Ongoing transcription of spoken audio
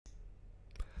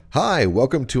Hi,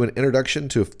 welcome to an introduction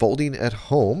to folding at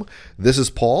home. This is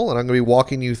Paul, and I'm going to be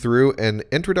walking you through an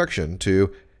introduction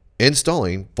to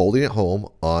installing folding at home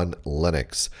on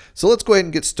Linux. So let's go ahead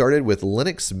and get started with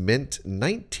Linux Mint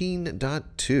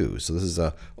 19.2. So this is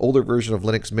an older version of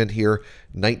Linux Mint here,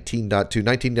 19.2.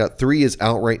 19.3 is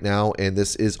out right now, and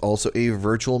this is also a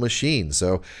virtual machine.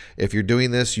 So if you're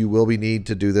doing this, you will need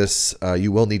to do this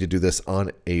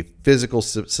on a physical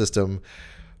system,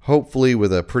 hopefully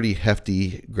with a pretty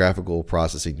hefty graphical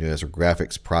processing unit or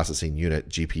graphics processing unit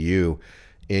GPU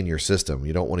in your system.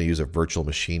 You don't want to use a virtual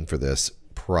machine for this.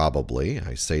 Probably,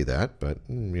 I say that, but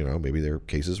maybe there are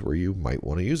cases where you might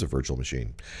want to use a virtual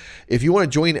machine. If you want to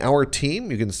join our team,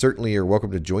 you can certainly, you're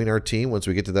welcome to join our team once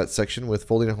we get to that section with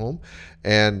folding at home.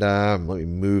 And let me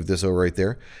move this over right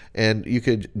there. And you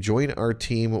could join our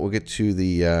team. We'll get to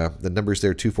the numbers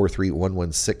there.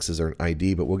 243116 is our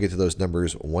ID, but we'll get to those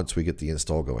numbers once we get the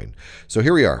install going. So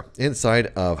here we are inside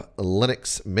of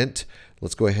Linux Mint.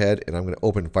 Let's go ahead and I'm going to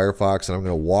open Firefox and I'm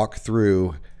going to walk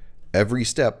through every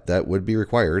step that would be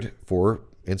required for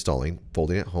installing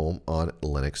folding at home on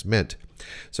Linux Mint.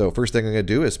 So first thing I'm going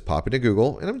to do is pop into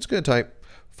Google and I'm just going to type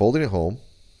folding at home,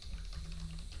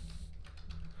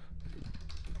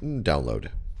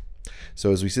 download.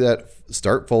 So as we see that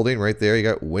start folding right there, you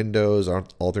got Windows,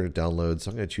 alternate downloads.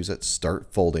 So I'm going to choose that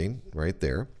start folding right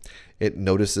there. It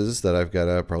notices that I've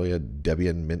got probably a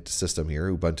Debian Mint system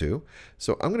here, Ubuntu.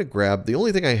 So I'm going to grab, the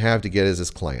only thing I have to get is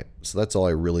this client. So that's all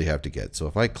I really have to get. So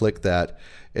if I click that,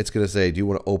 it's going to say, do you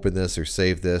want to open this or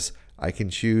save this? I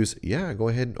can choose, yeah, go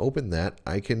ahead and open that.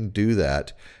 I can do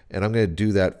that. And I'm going to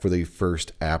do that for the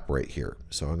first app right here.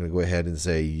 So I'm going to go ahead and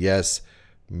say, yes,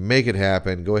 make it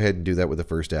happen. Go ahead and do that with the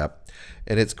first app.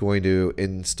 And it's going to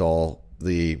install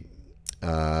the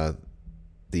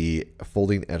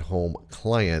folding at home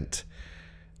client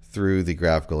through the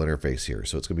graphical interface here.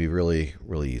 So it's going to be really,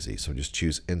 really easy. So just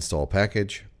choose install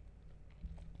package.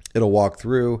 It'll walk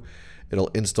through. It'll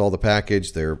install the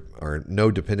package. There are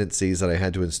no dependencies that I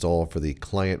had to install for the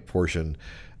client portion.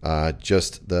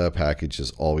 Just the package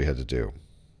is all we had to do.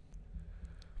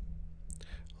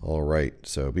 All right,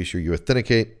 so be sure you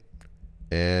authenticate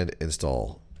and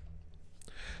install.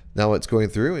 Now it's going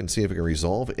through and see if it can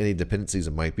resolve any dependencies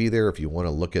that might be there. If you want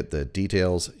to look at the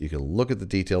details, you can look at the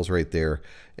details right there,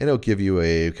 and it'll give you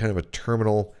a kind of a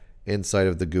terminal inside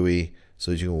of the GUI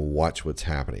so that you can watch what's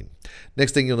happening.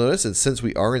 Next thing you'll notice is since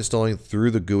we are installing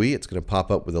through the GUI, it's going to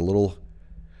pop up with a little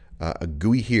a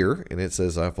GUI here, and it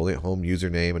says folding at home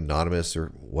username, anonymous,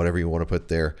 or whatever you want to put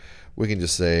there. We can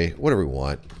just say whatever we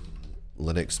want.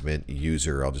 Linux Mint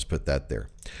user, I'll just put that there.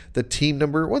 The team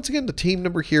number, once again, the team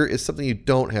number here is something you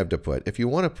don't have to put. If you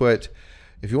want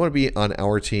to be on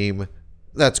our team,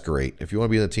 that's great. If you want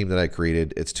to be on the team that I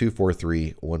created, it's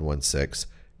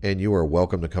 243116, and you are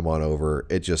welcome to come on over.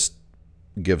 It just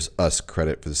gives us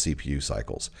credit for the CPU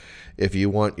cycles. If you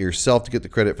want yourself to get the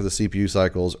credit for the CPU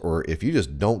cycles, or if you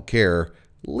just don't care,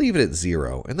 leave it at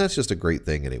 0, and that's just a great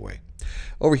thing anyway.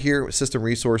 Over here, system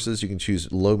resources, you can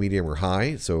choose low, medium, or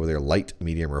high. So over there, light,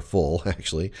 medium, or full,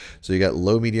 actually. So you got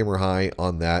low, medium, or high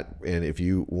on that. And if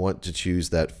you want to choose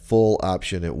that full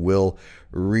option, it will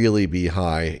really be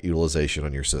high utilization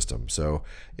on your system. So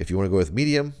if you want to go with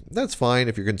medium, that's fine.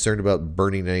 If you're concerned about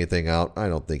burning anything out, I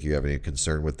don't think you have any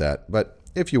concern with that. But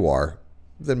if you are,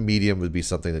 then medium would be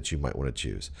something that you might want to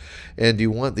choose. And do you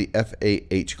want the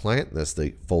FAH client, that's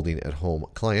the folding at home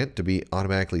client, to be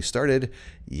automatically started?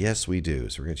 Yes, we do.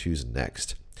 So we're going to choose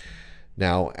next.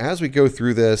 Now, as we go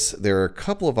through this, there are a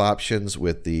couple of options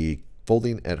with the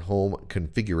folding at home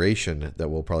configuration that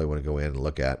we'll probably want to go in and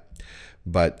look at.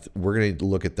 But we're going to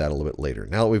look at that a little bit later.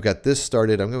 Now that we've got this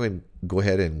started, I'm going to go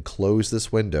ahead and close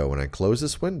this window. When I close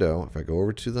this window, if I go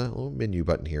over to the little menu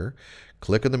button here,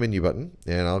 click on the menu button,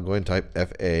 and I'll go ahead and type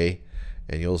FA,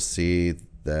 and you'll see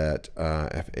that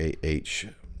FAH,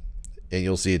 and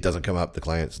you'll see it doesn't come up. The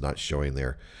client's not showing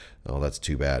there. Oh, that's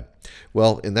too bad.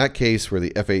 Well, in that case where the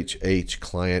FHH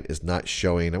client is not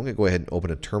showing, I'm going to go ahead and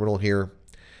open a terminal here.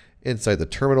 Inside the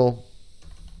terminal,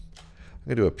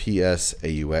 I'm going to do a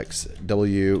PSAUXW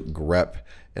grep,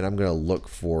 and I'm going to look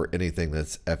for anything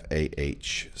that's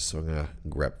FAH. So I'm going to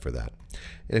grep for that.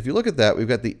 And if you look at that, we've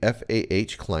got the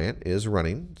FAH client is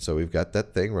running. So we've got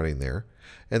that thing running there.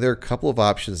 And there are a couple of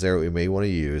options there we may want to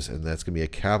use, and that's going to be a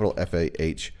capital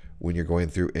FAH when you're going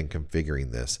through and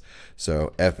configuring this.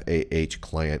 So FAH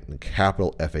client and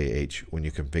capital FAH when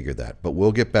you configure that. But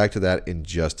we'll get back to that in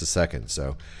just a second.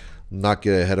 So not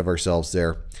get ahead of ourselves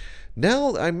there.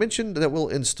 Now, I mentioned that we'll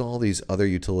install these other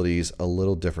utilities a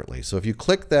little differently. So if you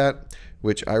click that,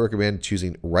 which I recommend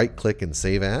choosing right click and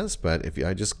save as, but if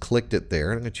I just clicked it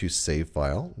there, I'm going to choose save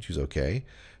file, choose OK.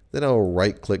 Then I'll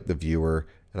right click the viewer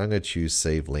and I'm going to choose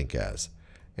Save Link As.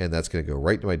 And that's going to go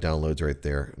right to my downloads right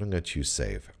there. And I'm going to choose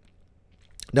Save.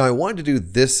 Now I wanted to do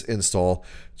this install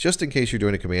just in case you're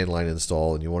doing a command line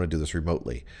install and you want to do this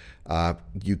remotely.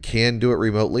 You can do it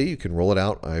remotely. You can roll it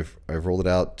out. I've rolled it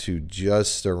out to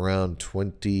just around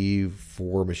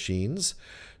 24 machines.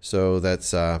 So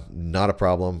that's not a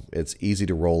problem. It's easy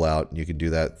to roll out. And you can do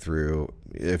that through,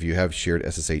 if you have shared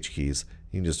SSH keys,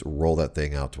 you can just roll that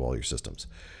thing out to all your systems.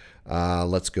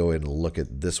 Let's go and look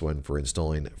at this one for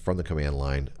installing from the command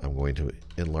line. I'm going to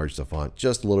enlarge the font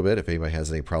just a little bit if anybody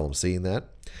has any problem seeing that.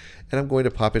 And I'm going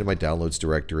to pop into my downloads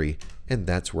directory, and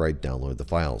that's where I download the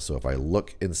files. So if I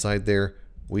look inside there,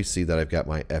 we see that I've got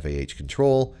my FAH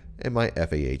control and my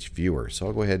FAH viewer. So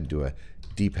I'll go ahead and do a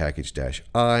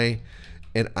dpackage-I,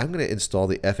 and I'm going to install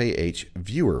the FAH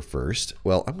viewer first.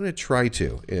 Well, I'm going to try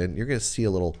to, and you're going to see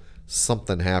a little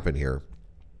something happen here.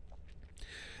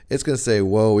 It's going to say,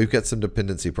 whoa, we've got some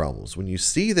dependency problems. When you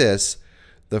see this,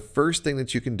 the first thing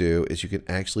that you can do is you can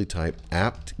actually type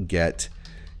apt-get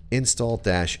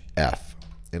install-f.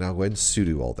 And I'll go ahead and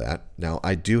sudo all that. Now,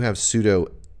 I do have sudo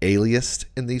aliased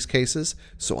in these cases,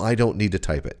 so I don't need to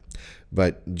type it.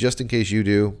 But just in case you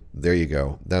do, there you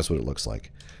go. That's what it looks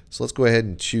like. So let's go ahead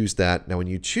and choose that. Now, when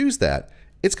you choose that,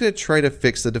 it's going to try to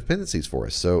fix the dependencies for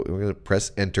us. So we're going to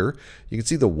press enter. You can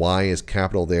see the Y is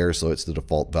capital there, so it's the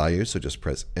default value. So just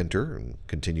press enter and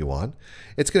continue on.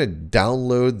 It's going to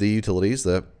download the utilities,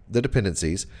 the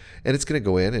dependencies, and it's going to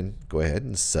go in and go ahead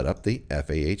and set up the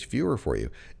FAH viewer for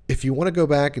you. If you want to go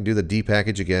back and do the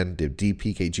dpackage again, do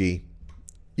dpkg,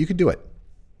 you can do it.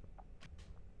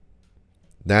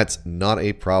 That's not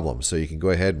a problem. So you can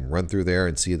go ahead and run through there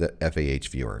and see the FAH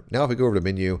viewer. Now, if we go over to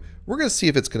menu, we're going to see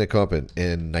if it's going to come up in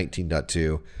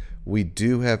 19.2. We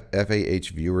do have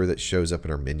FAH viewer that shows up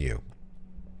in our menu.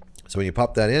 So when you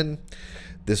pop that in,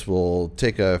 this will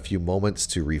take a few moments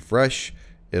to refresh.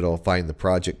 It'll find the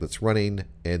project that's running,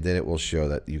 and then it will show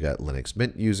that you got Linux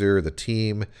Mint user, the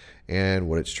team, and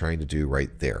what it's trying to do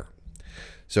right there.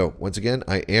 So once again,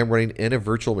 I am running in a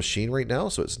virtual machine right now,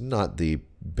 so it's not the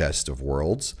best of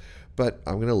worlds, but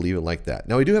I'm going to leave it like that.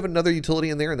 Now we do have another utility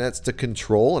in there, and that's the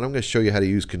control, and I'm going to show you how to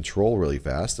use control really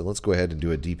fast. And let's go ahead and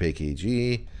do a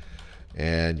dpkg,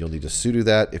 and you'll need to sudo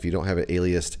that if you don't have it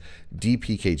aliased,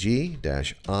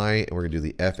 dpkg-I, and we're going to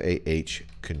do the FAH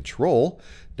control.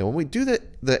 Now when we do the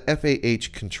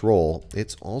FAH control,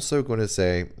 it's also going to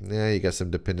say, you got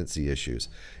some dependency issues.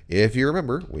 If you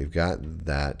remember, we've got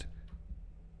that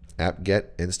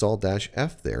apt-get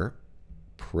install-f there.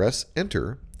 Press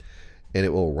enter, and it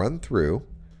will run through.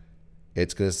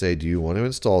 It's going to say, do you want to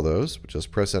install those?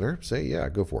 Just press enter. Say, yeah,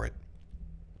 go for it.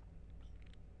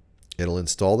 It'll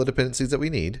install the dependencies that we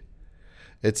need.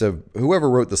 Whoever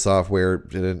wrote the software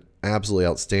did an absolutely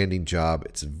outstanding job.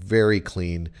 It's very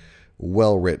clean,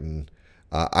 well written.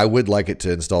 I would like it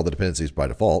to install the dependencies by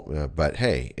default, but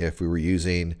hey, if we were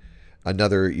using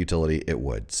another utility, it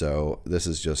would. So this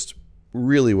is just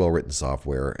really well written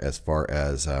software as far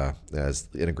as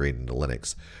integrating into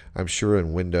Linux. I'm sure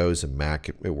in Windows and Mac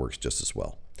it works just as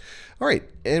well. All right,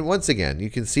 and once again, you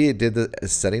can see it did the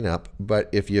setting up, but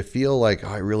if you feel like,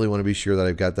 I really want to be sure that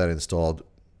I've got that installed,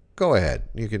 go ahead.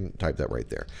 You can type that right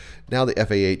there. Now the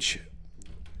FAH,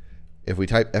 if we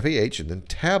type FAH and then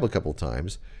tab a couple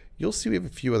times, you'll see we have a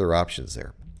few other options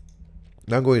there.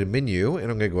 Now I'm going to menu,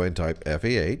 and I'm going to go ahead and type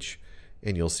FAH,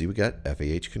 and you'll see we got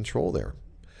FAH control there.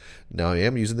 Now I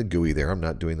am using the GUI there. I'm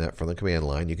not doing that from the command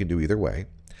line. You can do either way.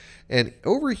 And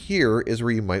over here is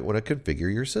where you might want to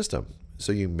configure your system.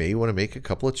 So you may want to make a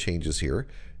couple of changes here.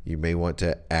 You may want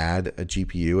to add a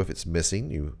GPU if it's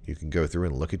missing. You can go through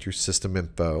and look at your system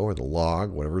info or the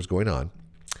log, whatever's going on.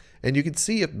 And you can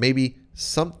see if maybe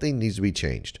something needs to be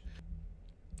changed.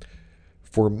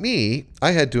 For me,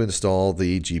 I had to install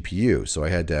the GPU. So I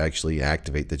had to actually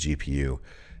activate the GPU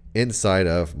inside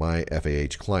of my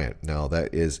FAH client. Now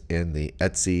that is in the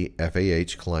etc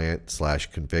FAH client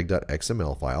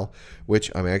 /config.xml file,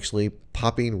 which I'm actually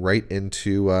popping right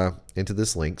into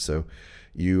this link. So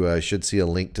you should see a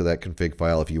link to that config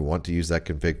file. If you want to use that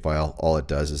config file, all it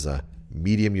does is a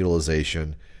medium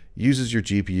utilization, uses your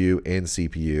GPU and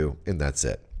CPU, and that's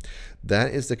it.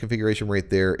 That is the configuration right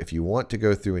there. If you want to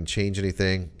go through and change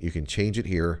anything, you can change it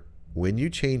here. When you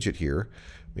change it here,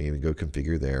 maybe go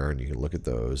configure there, and you can look at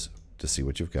those to see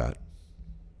what you've got.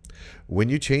 When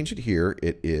you change it here,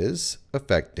 it is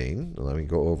affecting, let me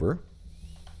go over.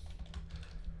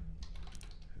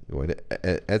 Go into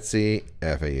etc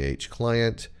FAH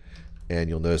client, and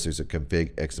you'll notice there's a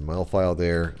config XML file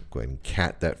there. Go ahead and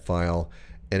cat that file,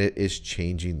 and it is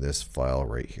changing this file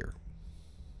right here.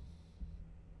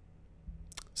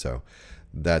 So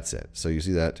That's it. So you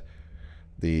see that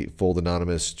the fold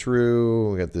anonymous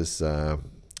true. We got this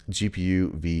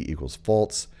GPU v equals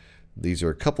false. These are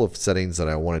a couple of settings that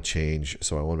I want to change,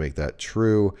 so I want to make that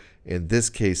true. In this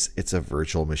case, it's a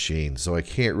virtual machine, so I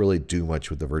can't really do much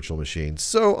with the virtual machine.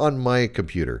 So on my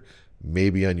computer,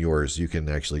 maybe on yours, you can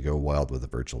actually go wild with a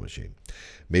virtual machine.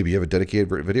 Maybe you have a dedicated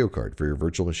video card for your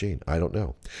virtual machine. I don't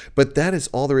know. But that is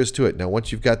all there is to it. Now,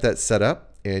 once you've got that set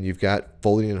up and you've got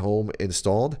Folding at Home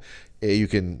installed, you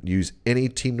can use any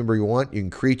team number you want. You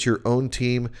can create your own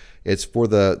team. It's for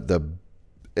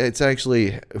it's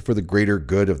actually for the greater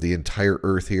good of the entire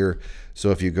Earth here.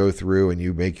 So if you go through and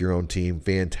you make your own team,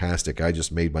 fantastic. I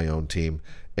just made my own team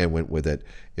and went with it.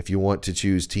 If you want to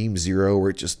choose Team 0, where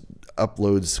it just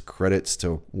uploads credits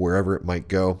to wherever it might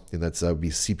go, and that's would be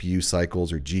CPU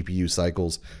cycles or GPU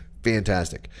cycles,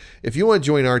 fantastic. If you want to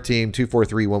join our team,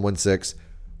 243-116,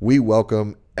 we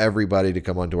welcome everybody to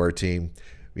come onto our team.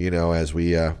 You know, as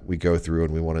we go through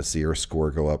and we want to see our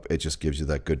score go up, it just gives you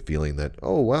that good feeling that,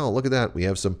 oh, wow, look at that. We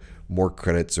have some more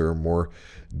credits or more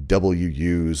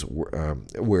WUs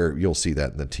where you'll see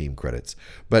that in the team credits.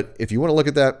 But if you want to look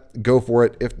at that, go for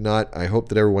it. If not, I hope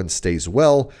that everyone stays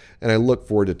well, and I look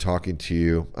forward to talking to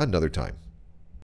you another time.